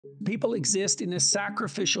People exist in a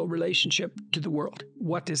sacrificial relationship to the world.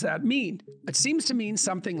 What does that mean? It seems to mean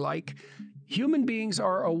something like human beings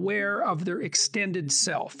are aware of their extended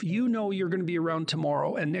self. You know you're going to be around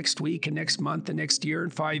tomorrow and next week and next month and next year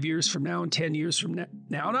and 5 years from now and 10 years from now.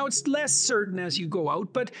 Now it's less certain as you go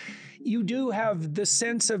out, but you do have the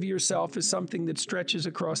sense of yourself as something that stretches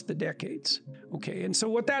across the decades. Okay, and so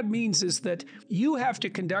what that means is that you have to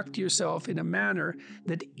conduct yourself in a manner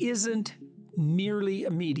that isn't merely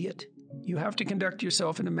immediate. You have to conduct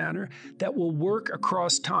yourself in a manner that will work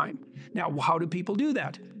across time. Now, how do people do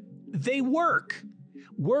that? They work.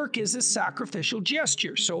 Work is a sacrificial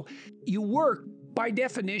gesture. So you work, by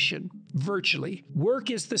definition, virtually. Work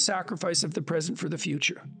is the sacrifice of the present for the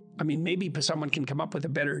future. I mean, maybe someone can come up with a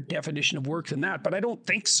better definition of work than that, but I don't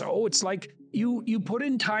think so. It's like you put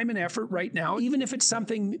in time and effort right now, even if it's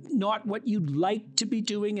something not what you'd like to be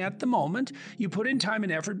doing at the moment. You put in time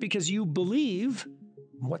and effort because you believe,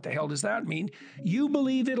 what the hell does that mean? You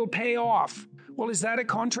believe it'll pay off. Well, is that a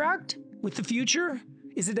contract with the future?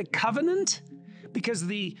 Is it a covenant? Because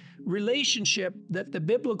the relationship that the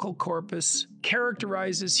biblical corpus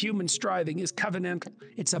characterizes human striving is covenantal.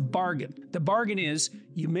 It's a bargain. The bargain is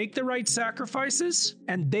you make the right sacrifices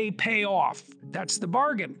and they pay off. That's the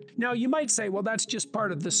bargain. Now, you might say, well, that's just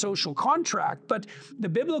part of the social contract, but the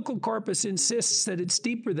biblical corpus insists that it's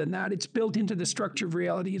deeper than that. It's built into the structure of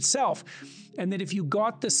reality itself. And that if you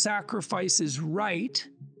got the sacrifices right,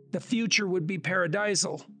 the future would be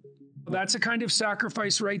paradisal. That's a kind of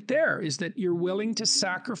sacrifice right there, is that you're willing to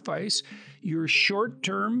sacrifice your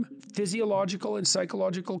short-term physiological and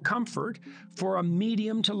psychological comfort for a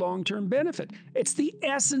medium to long-term benefit. It's the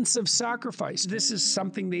essence of sacrifice. This is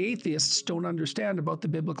something the atheists don't understand about the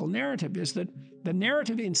biblical narrative, is that the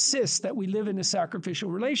narrative insists that we live in a sacrificial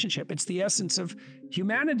relationship. It's the essence of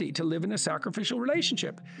humanity to live in a sacrificial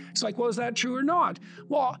relationship. It's like, well, is that true or not?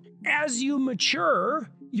 Well, as you mature,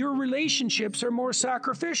 your relationships are more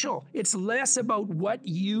sacrificial. It's less about what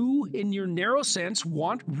you, in your narrow sense,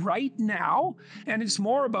 want right now, and it's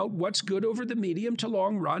more about what's good over the medium to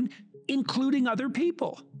long run, including other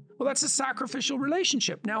people. Well, that's a sacrificial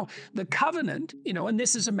relationship. Now, the covenant, and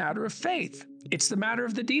this is a matter of faith. It's the matter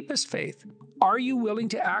of the deepest faith. Are you willing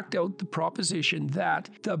to act out the proposition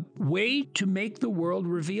that the way to make the world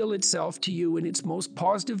reveal itself to you in its most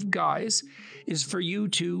positive guise is for you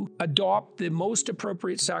to adopt the most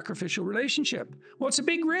appropriate sacrificial relationship? Well, it's a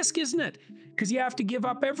big risk, isn't it? Because you have to give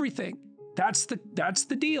up everything. That's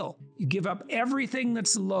the deal. You give up everything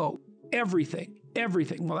that's low. Everything.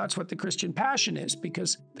 Well, that's what the Christian passion is,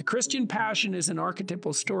 because the Christian passion is an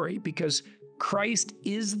archetypal story, because Christ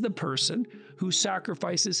is the person who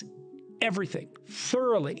sacrifices everything,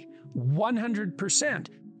 thoroughly, 100%.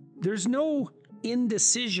 There's no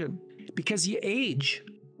indecision because you age.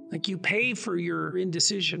 Like, you pay for your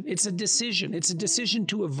indecision. It's a decision. It's a decision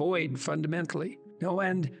to avoid, fundamentally.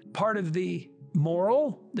 And part of the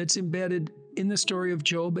moral that's embedded in the story of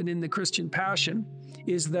Job and in the Christian passion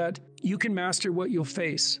is that you can master what you'll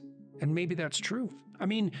face. And maybe that's true. I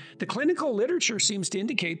mean, the clinical literature seems to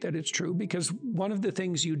indicate that it's true, because one of the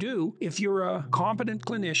things you do, if you're a competent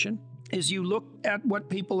clinician, is you look at what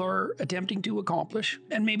people are attempting to accomplish,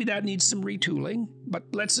 and maybe that needs some retooling, but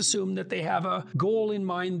let's assume that they have a goal in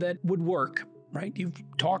mind that would work, right? You've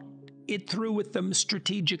talked it through with them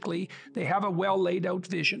strategically. They have a well laid out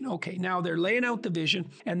vision. Okay, now they're laying out the vision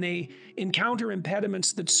and they encounter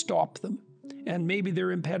impediments that stop them. And maybe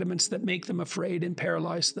they're impediments that make them afraid and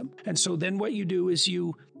paralyze them. And so then what you do is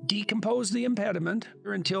you decompose the impediment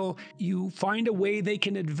until you find a way they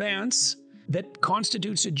can advance that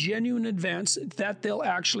constitutes a genuine advance that they'll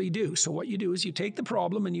actually do. So what you do is you take the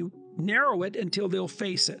problem and you narrow it until they'll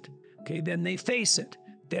face it. Okay, then they face it.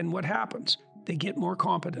 Then what happens? They get more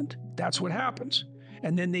competent. That's what happens.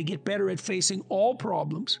 And then they get better at facing all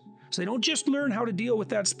problems. So they don't just learn how to deal with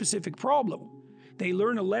that specific problem. They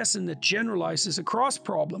learn a lesson that generalizes across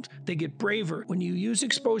problems. They get braver. When you use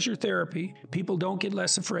exposure therapy, people don't get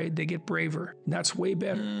less afraid, they get braver. And that's way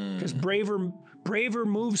better, because braver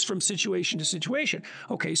moves from situation to situation.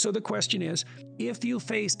 Okay, so the question is, if you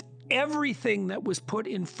faced everything that was put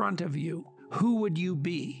in front of you, who would you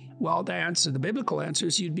be? Well, the biblical answer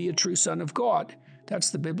is you'd be a true son of God.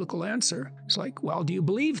 That's the biblical answer. It's like, well, do you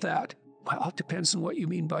believe that? Well, it depends on what you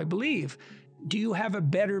mean by believe. Do you have a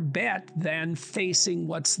better bet than facing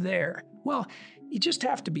what's there? Well, you just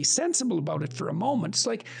have to be sensible about it for a moment. It's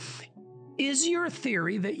like, is your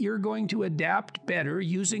theory that you're going to adapt better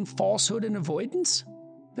using falsehood and avoidance?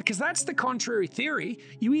 Because that's the contrary theory.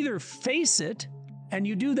 You either face it, and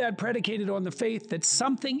you do that predicated on the faith that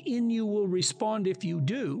something in you will respond if you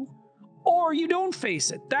do, or you don't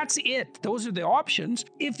face it. That's it. Those are the options.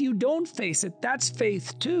 If you don't face it, that's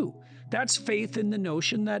faith too. That's faith in the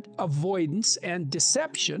notion that avoidance and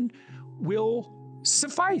deception will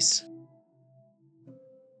suffice.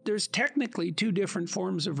 There's technically two different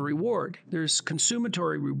forms of reward. There's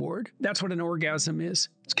consummatory reward. That's what an orgasm is.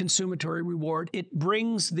 It's consummatory reward. It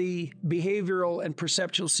brings the behavioral and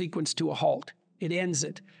perceptual sequence to a halt. It ends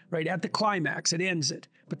it, right? At the climax, it ends it.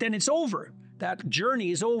 But then it's over. That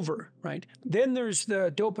journey is over, right? Then there's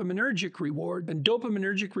the dopaminergic reward. And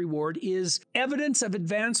dopaminergic reward is evidence of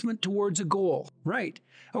advancement towards a goal, right?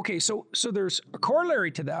 Okay, so there's a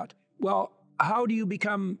corollary to that. Well, how do you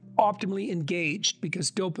become optimally engaged?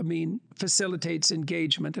 Because dopamine facilitates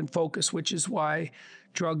engagement and focus, which is why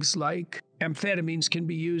drugs like amphetamines can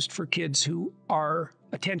be used for kids who are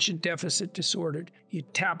attention deficit disordered. You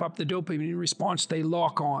tap up the dopamine response, they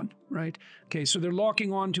lock on, right? Okay, so they're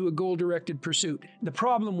locking on to a goal-directed pursuit. The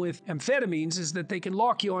problem with amphetamines is that they can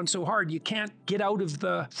lock you on so hard you can't get out of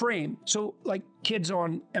the frame. So like kids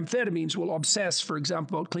on amphetamines will obsess, for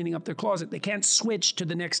example, about cleaning up their closet. They can't switch to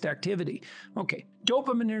the next activity. Okay,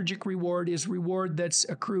 dopaminergic reward is reward that's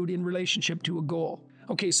accrued in relationship to a goal.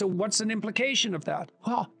 Okay, so what's an implication of that?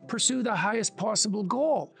 Well, pursue the highest possible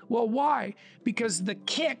goal. Well, why? Because the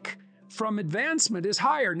kick from advancement is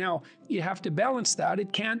higher. Now, you have to balance that.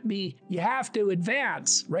 It can't be, you have to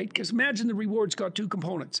advance, right? Because imagine the reward's got two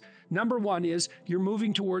components. Number one is you're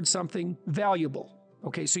moving towards something valuable.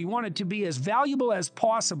 Okay, so you want it to be as valuable as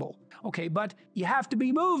possible. Okay, but you have to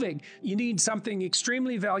be moving. You need something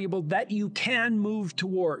extremely valuable that you can move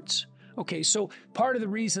towards. Okay, so part of the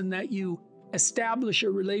reason that you establish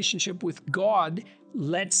a relationship with God,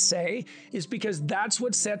 let's say, is because that's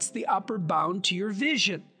what sets the upper bound to your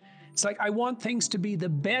vision. It's like, I want things to be the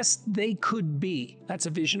best they could be. That's a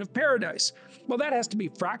vision of paradise. Well, that has to be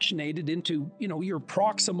fractionated into, your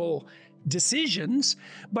proximal decisions,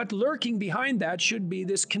 but lurking behind that should be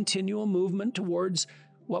this continual movement towards,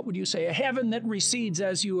 what would you say, a heaven that recedes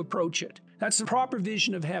as you approach it. That's the proper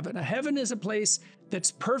vision of heaven. A heaven is a place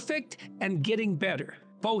that's perfect and getting better,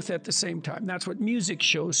 both at the same time. That's what music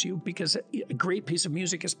shows you, because a great piece of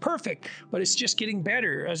music is perfect, but it's just getting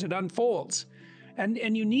better as it unfolds.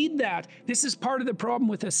 And you need that. This is part of the problem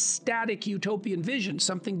with a static utopian vision,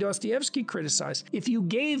 something Dostoevsky criticized. If you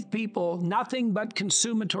gave people nothing but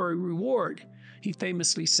consummatory reward, he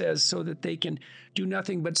famously says, so that they can do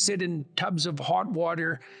nothing but sit in tubs of hot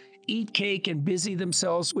water, eat cake, and busy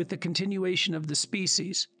themselves with the continuation of the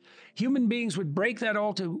species, human beings would break that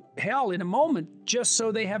all to hell in a moment just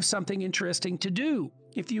so they have something interesting to do.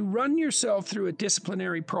 If you run yourself through a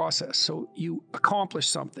disciplinary process, so you accomplish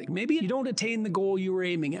something, maybe you don't attain the goal you were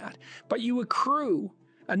aiming at, but you accrue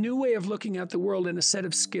a new way of looking at the world and a set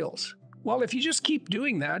of skills. Well, if you just keep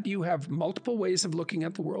doing that, you have multiple ways of looking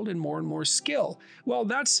at the world and more skill. Well,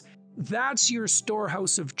 that's your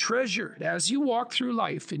storehouse of treasure. As you walk through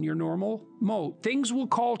life in your normal mode, things will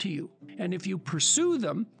call to you. And if you pursue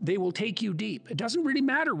them, they will take you deep. It doesn't really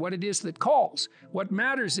matter what it is that calls. What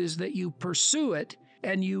matters is that you pursue it,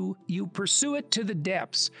 and you pursue it to the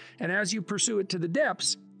depths. And as you pursue it to the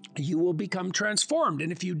depths, you will become transformed.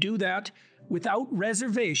 And if you do that without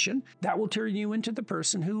reservation, that will turn you into the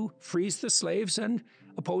person who frees the slaves and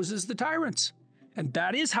opposes the tyrants. And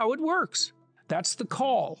that is how it works. That's the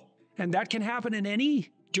call. And that can happen in any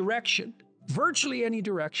direction, virtually any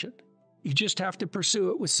direction. You just have to pursue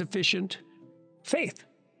it with sufficient faith.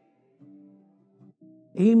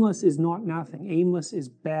 Aimless is not nothing. Aimless is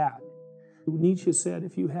bad. Nietzsche said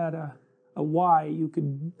if you had a why, you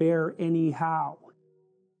could bear any how.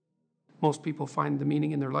 Most people find the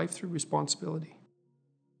meaning in their life through responsibility.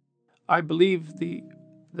 I believe the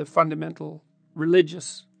fundamental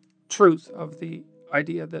religious truth of the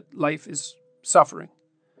idea that life is suffering.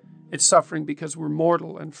 It's suffering because we're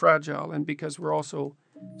mortal and fragile, and because we're also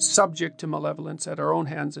subject to malevolence at our own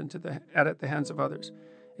hands and at the hands of others.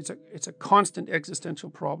 It's a constant existential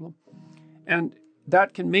problem. And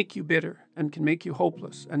that can make you bitter and can make you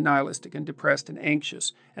hopeless and nihilistic and depressed and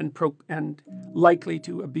anxious and likely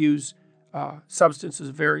to abuse substances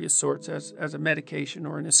of various sorts as a medication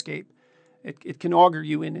or an escape. It can augur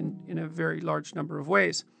you in a very large number of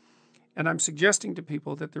ways. And I'm suggesting to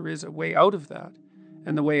people that there is a way out of that.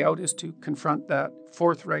 And the way out is to confront that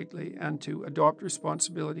forthrightly and to adopt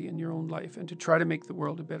responsibility in your own life and to try to make the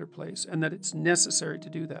world a better place, and that it's necessary to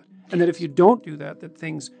do that. And that if you don't do that, that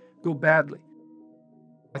things go badly.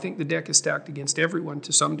 I think the deck is stacked against everyone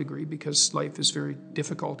to some degree because life is very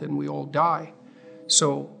difficult and we all die.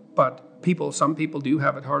 But some people do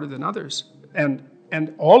have it harder than others. And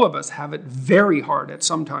all of us have it very hard at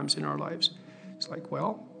some times in our lives. It's like,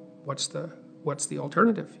 well, what's the what's the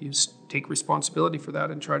alternative? You take responsibility for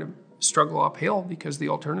that and try to struggle uphill, because the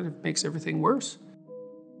alternative makes everything worse.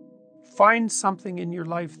 Find something in your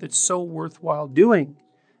life that's so worthwhile doing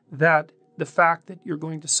that the fact that you're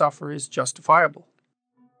going to suffer is justifiable.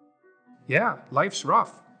 Yeah, life's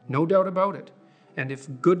rough, no doubt about it. And if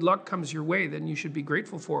good luck comes your way, then you should be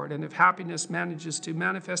grateful for it. And if happiness manages to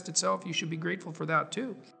manifest itself, you should be grateful for that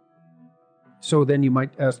too. So then you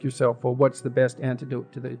might ask yourself, well, what's the best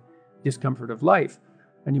antidote to the discomfort of life?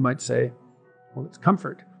 And you might say, well, it's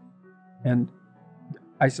comfort. And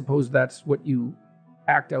I suppose that's what you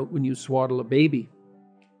act out when you swaddle a baby.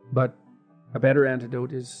 But a better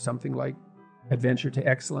antidote is something like adventure to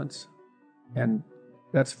excellence. And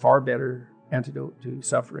that's far better antidote to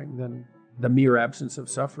suffering than the mere absence of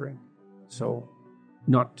suffering. So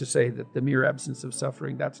not to say that the mere absence of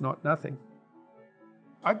suffering, that's not nothing.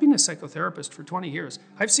 I've been a psychotherapist for 20 years.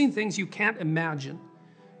 I've seen things you can't imagine,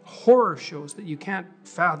 horror shows that you can't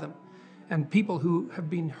fathom, and people who have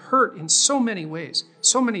been hurt in so many ways,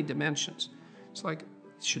 so many dimensions. It's like,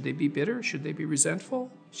 should they be bitter? Should they be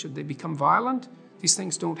resentful? Should they become violent? These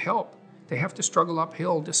things don't help. They have to struggle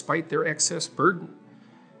uphill despite their excess burden.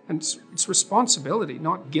 And it's responsibility,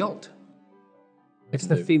 not guilt. It's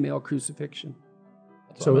the female crucifixion.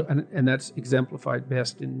 So, and that's exemplified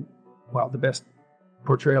best in, well, the best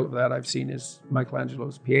portrayal of that I've seen is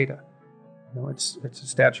Michelangelo's Pieta. You know, it's a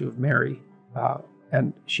statue of Mary,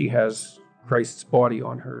 and she has Christ's body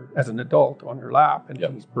on her, as an adult, on her lap, and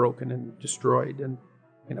he's broken and destroyed, and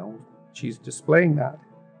you know, she's displaying that.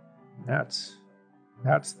 That's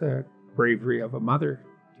the bravery of a mother,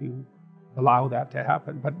 to allow that to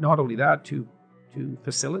happen, but not only that, to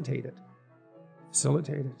facilitate it. Where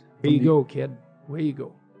you go, kid. Where you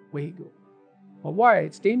go. Well, why?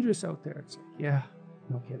 It's dangerous out there. It's like, yeah,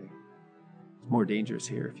 no kidding. It's more dangerous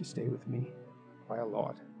here if you stay with me, by a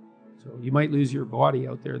lot. So you might lose your body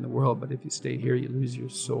out there in the world, but if you stay here, you lose your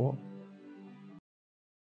soul.